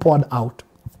fury poured out.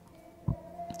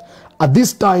 At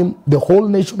this time, the whole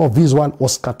nation of Israel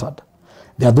was scattered.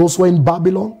 There are those who were in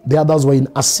Babylon, the others were in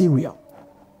Assyria.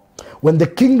 When the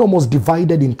kingdom was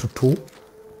divided into two,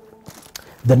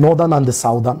 the northern and the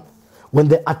southern, when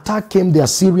the attack came, the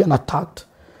Assyrian attacked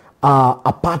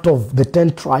a part of the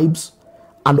 10 tribes,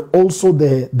 and also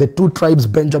the two tribes,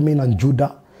 Benjamin and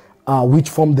Judah, which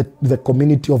formed the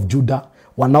community of Judah,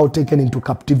 were now taken into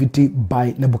captivity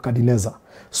by Nebuchadnezzar.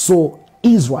 So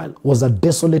Israel was a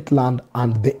desolate land,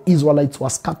 and the Israelites were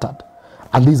scattered.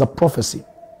 And this is a prophecy.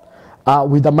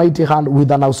 With a mighty hand,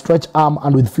 with an outstretched arm,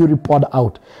 and with fury poured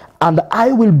out. And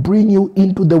I will bring you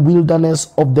into the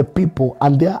wilderness of the people,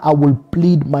 and there I will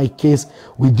plead my case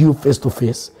with you face to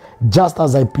face, just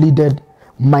as I pleaded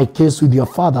my case with your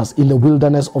fathers in the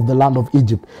wilderness of the land of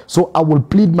Egypt. So I will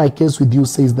plead my case with you,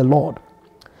 says the Lord.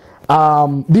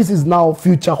 This is now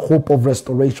future hope of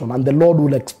restoration, and the Lord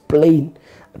will explain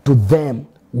to them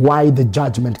why the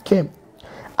judgment came.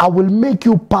 I will make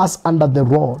you pass under the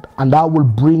rod, and I will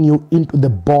bring you into the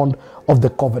bond of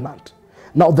the covenant.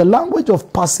 Now, the language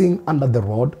of passing under the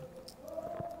rod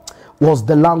was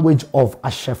the language of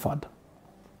a shepherd.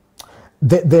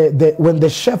 When the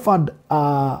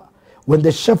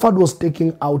shepherd was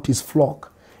taking out his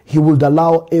flock, he would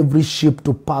allow every sheep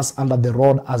to pass under the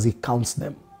rod as he counts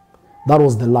them. That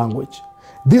was the language.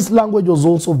 This language was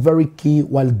also very key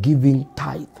while giving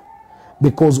tithe.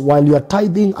 Because while you are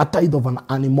tithing a tithe of an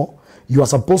animal, you are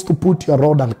supposed to put your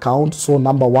rod and count. So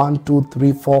number 1, 2,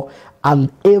 3, 4.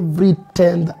 And every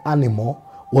 10th animal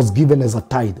was given as a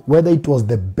tithe. Whether it was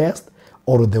the best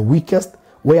or the weakest,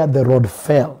 where the rod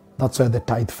fell, that's where the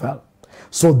tithe fell.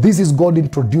 So this is God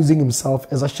introducing himself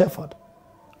as a shepherd.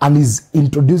 And he's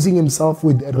introducing himself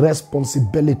with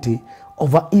responsibility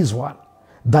over Israel.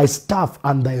 Thy staff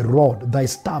and thy rod, they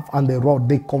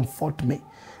comfort me.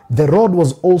 The rod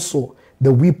was also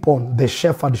the weapon the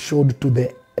shepherd showed to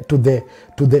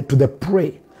the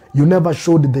prey. You never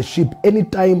showed the sheep.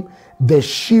 Anytime the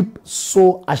sheep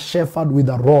saw a shepherd with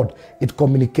a rod, it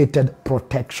communicated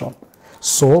protection.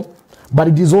 So, but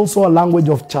it is also a language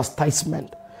of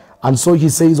chastisement. And so he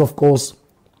says, of course,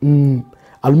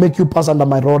 I'll make you pass under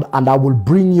my rod, and I will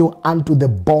bring you unto the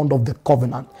bond of the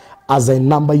covenant. As I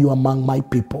number you among my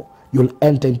people, you'll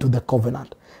enter into the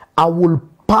covenant. I will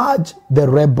purge the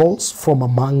rebels from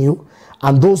among you,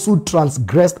 and those who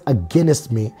transgressed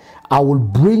against me, I will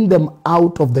bring them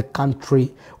out of the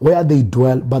country where they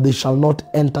dwell, but they shall not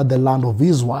enter the land of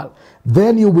Israel.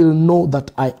 Then you will know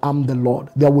that I am the Lord.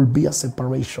 There will be a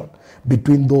separation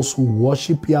between those who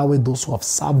worship Yahweh, those who have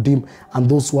served him, and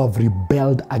those who have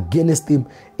rebelled against him,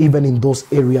 even in those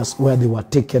areas where they were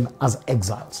taken as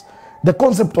exiles. The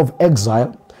concept of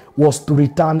exile was to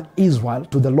return Israel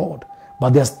to the Lord.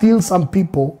 But there are still some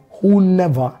people who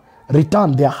never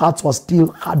returned. Their hearts were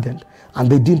still hardened, and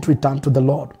they didn't return to the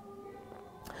Lord.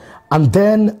 And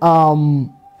then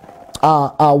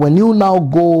when you now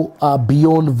go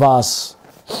beyond verse,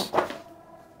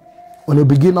 when you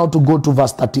begin now to go to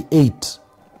verse 38,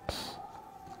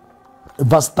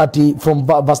 from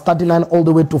verse 39 all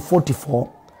the way to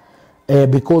 44,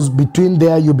 because between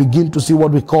there you begin to see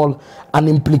what we call an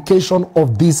implication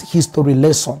of this history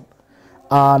lesson.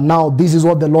 Now this is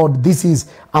what the Lord, this is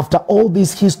after all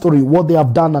this history, what they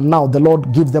have done, and now the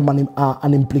Lord gives them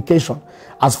an implication.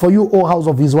 As for you, O house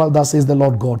of Israel, thus says the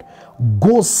Lord God,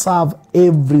 go serve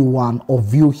every one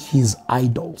of you his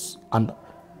idols. And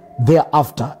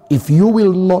thereafter, if you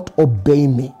will not obey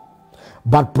me,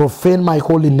 but profane my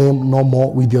holy name no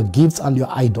more with your gifts and your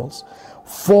idols,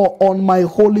 for on my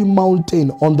holy mountain,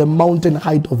 on the mountain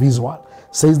height of Israel,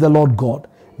 says the Lord God,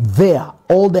 there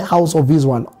all the house of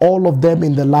Israel, all of them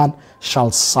in the land,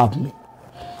 shall serve me.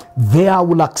 There I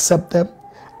will accept them,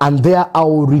 and there I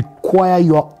will require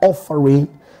your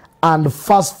offering and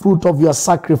first fruit of your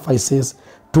sacrifices,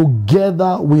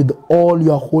 together with all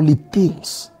your holy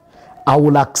things. I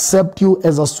will accept you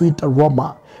as a sweet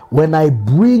aroma when I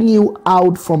bring you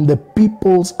out from the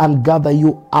peoples and gather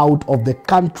you out of the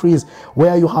countries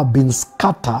where you have been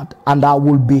scattered, and I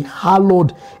will be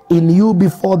hallowed in you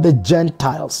before the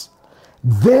Gentiles.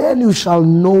 Then you shall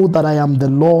know that I am the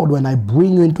Lord when I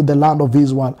bring you into the land of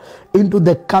Israel, into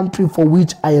the country for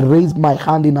which I raised my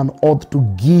hand in an oath to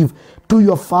give to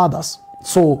your fathers.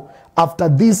 So after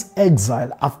this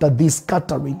exile, after this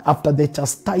scattering, after the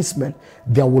chastisement,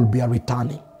 there will be a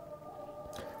returning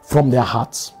from their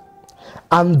hearts.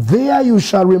 And there you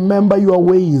shall remember your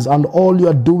ways and all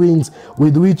your doings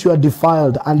with which you are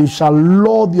defiled, and you shall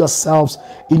loathe yourselves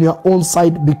in your own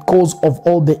sight because of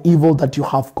all the evil that you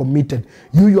have committed.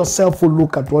 You yourself will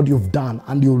look at what you've done,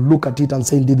 and you'll look at it and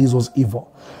say, indeed, this was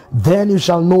evil. Then you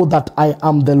shall know that I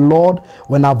am the Lord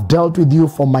when I've dealt with you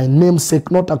for my name's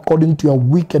sake, not according to your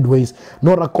wicked ways,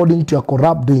 not according to your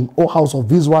corrupt doing, O house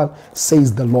of Israel,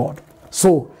 says the Lord.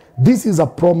 So this is a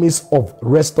promise of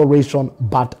restoration,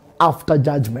 but after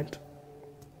judgment.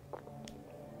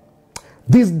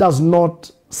 This does not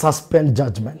suspend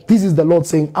judgment. This is the Lord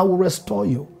saying, I will restore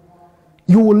you.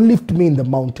 You will lift me in the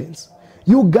mountains.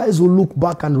 You guys will look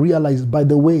back and realize, by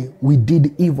the way, we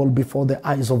did evil before the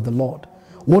eyes of the Lord.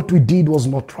 What we did was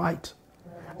not right.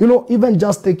 You know, even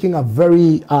just taking a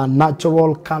very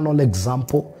natural, carnal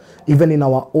example, even in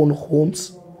our own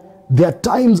homes, there are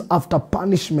times after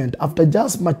punishment, after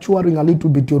just maturing a little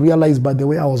bit, you realize, by the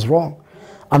way, I was wrong.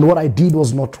 And what I did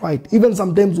was not right. Even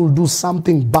sometimes we'll do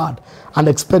something bad and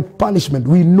expect punishment.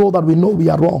 We know we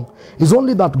are wrong. It's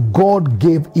only that God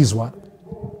gave Israel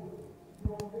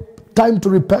time to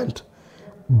repent.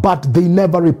 But they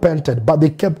never repented. But they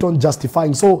kept on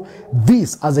justifying. So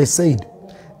this, as I said,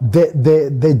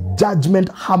 the judgment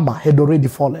hammer had already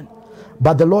fallen.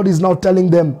 But the Lord is now telling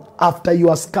them, after you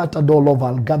are scattered all over,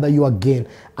 I'll gather you again.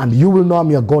 And you will know I'm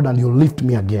your God and you'll lift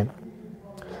me again.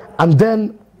 And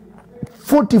then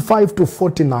 45 to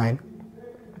 49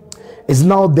 is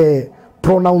now the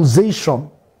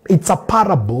pronunciation. It's a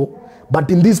parable,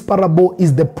 but in this parable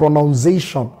is the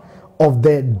pronunciation of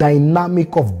the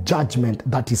dynamic of judgment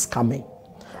that is coming.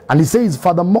 And he says,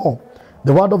 furthermore,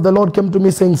 the word of the Lord came to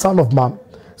me saying, Son of man,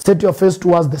 set your face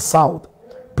towards the south,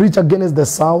 preach against the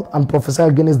south, and prophesy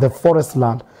against the forest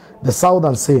land, the south,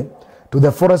 and say to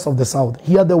the forest of the south,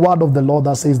 hear the word of the Lord,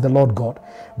 that says the Lord God.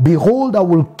 Behold, I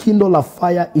will kindle a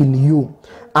fire in you,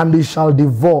 and it shall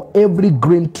devour every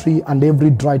green tree and every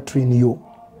dry tree in you.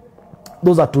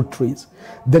 Those are two trees.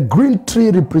 The green tree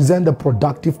represents the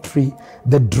productive tree.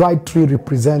 The dry tree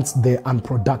represents the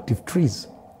unproductive trees.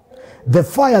 The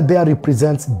fire there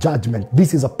represents judgment.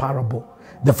 This is a parable.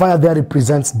 The fire there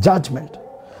represents judgment.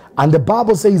 And the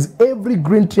Bible says, every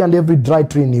green tree and every dry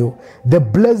tree in you, the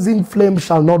blazing flame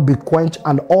shall not be quenched,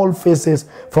 and all faces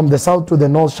from the south to the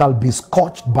north shall be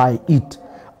scorched by it.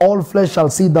 All flesh shall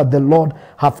see that the Lord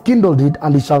hath kindled it,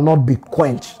 and it shall not be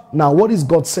quenched. Now, what is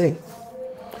God saying?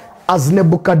 As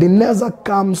Nebuchadnezzar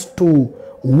comes to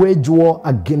wage war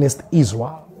against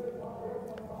Israel,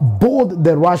 both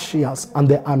the righteous and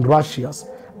the unrighteous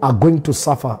are going to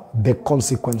suffer the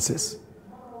consequences.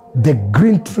 The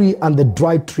green tree and the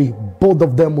dry tree, both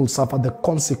of them will suffer the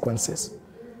consequences.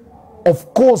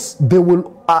 Of course, they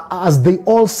will, as they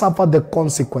all suffer the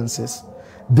consequences,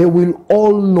 they will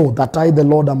all know that I, the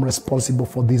Lord, am responsible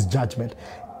for this judgment.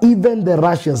 Even the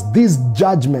righteous, this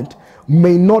judgment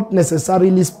may not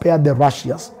necessarily spare the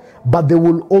righteous, but they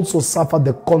will also suffer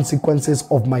the consequences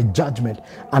of my judgment.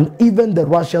 And even the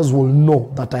righteous will know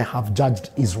that I have judged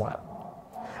Israel.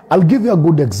 I'll give you a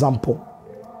good example.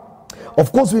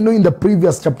 Of course, we know in the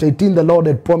previous chapter 18, the Lord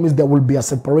had promised there will be a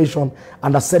separation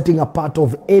and a setting apart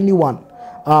of anyone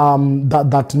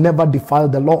that never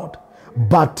defiled the Lord.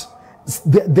 But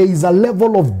there is a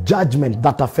level of judgment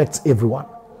that affects everyone.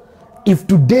 If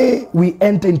today we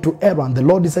enter into error and the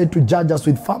Lord decided to judge us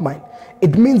with famine,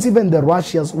 it means even the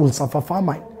righteous will suffer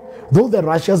famine. Though the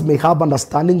righteous may have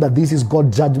understanding that this is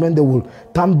God's judgment, they will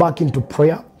turn back into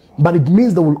prayer, but it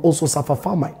means they will also suffer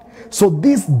famine. So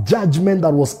this judgment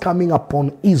that was coming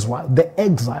upon Israel, the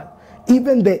exile,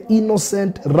 even the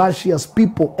innocent, righteous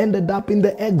people ended up in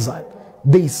the exile.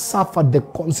 They suffered the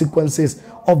consequences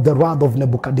of the wrath of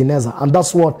Nebuchadnezzar. And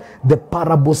that's what the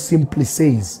parable simply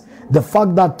says. The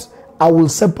fact that I will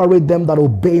separate them that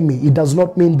obey me, it does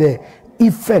not mean the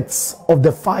effects of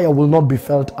the fire will not be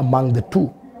felt among the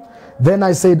two. Then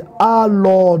I said, Our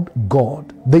Lord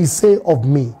God, they say of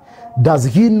me, does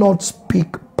he not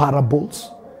speak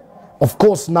parables? Of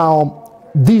course, now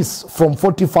this from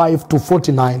 45 to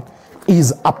 49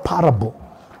 is a parable.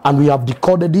 And we have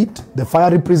decoded it. The fire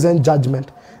represents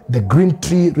judgment. The green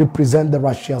tree represents the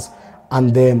righteous.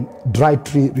 And the dry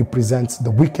tree represents the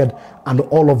wicked. And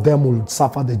all of them will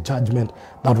suffer the judgment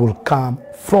that will come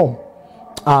from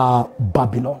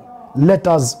Babylon. Let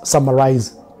us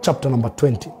summarize chapter number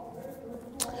 20.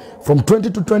 From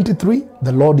 20 to 23,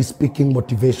 the Lord is speaking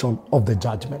motivation of the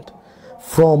judgment.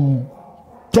 From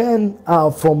I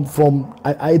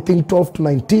think 12 to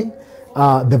 19,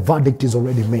 the verdict is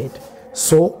already made.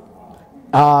 So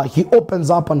he opens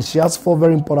up and shares four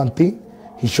very important things.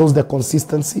 He shows the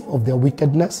consistency of their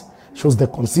wickedness, shows the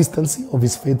consistency of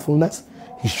his faithfulness,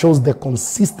 he shows the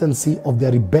consistency of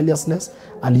their rebelliousness,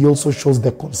 and he also shows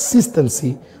the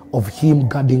consistency of him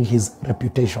guarding his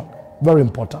reputation. Very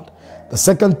important. The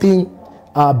second thing,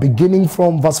 beginning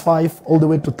from verse 5 all the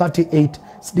way to 38,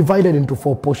 it's divided into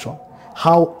four portions.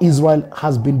 How Israel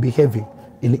has been behaving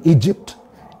in Egypt,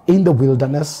 in the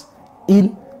wilderness,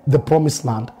 in the promised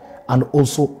land, and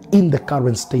also in the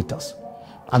current status.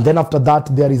 And then after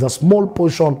that, there is a small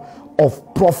portion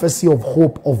of prophecy of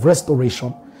hope, of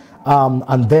restoration.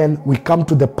 And then we come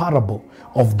to the parable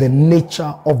of the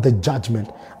nature of the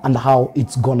judgment and how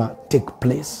it's gonna take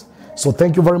place. So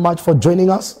thank you very much for joining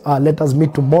us. Let us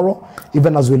meet tomorrow,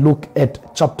 even as we look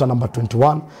at chapter number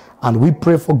 21. And we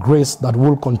pray for grace that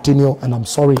will continue. And I'm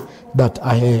sorry that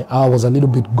I was a little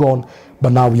bit gone,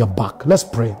 but now we are back. Let's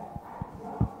pray.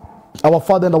 Our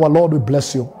Father and our Lord, we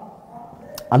bless you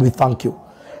and we thank you.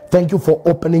 Thank you for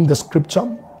opening the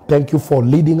scripture. Thank you for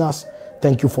leading us.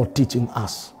 Thank you for teaching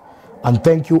us. And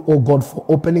thank you, oh God, for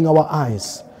opening our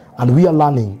eyes. And we are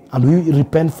learning, and we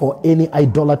repent for any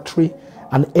idolatry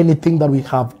and anything that we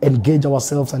have engaged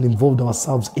ourselves and involved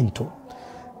ourselves into.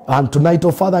 And tonight,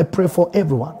 oh Father, I pray for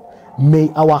everyone. May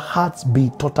our hearts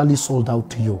be totally sold out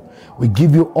to you. We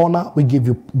give you honor, we give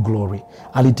you glory.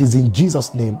 And it is in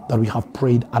Jesus' name that we have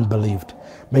prayed and believed.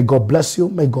 May God bless you,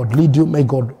 may God lead you, may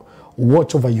God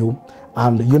watch over you.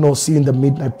 And see you in the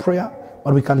midnight prayer.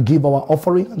 But we can give our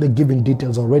offering, and the giving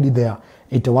details already there.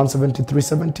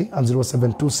 817370 and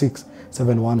 0726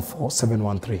 714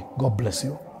 713. God bless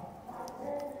you.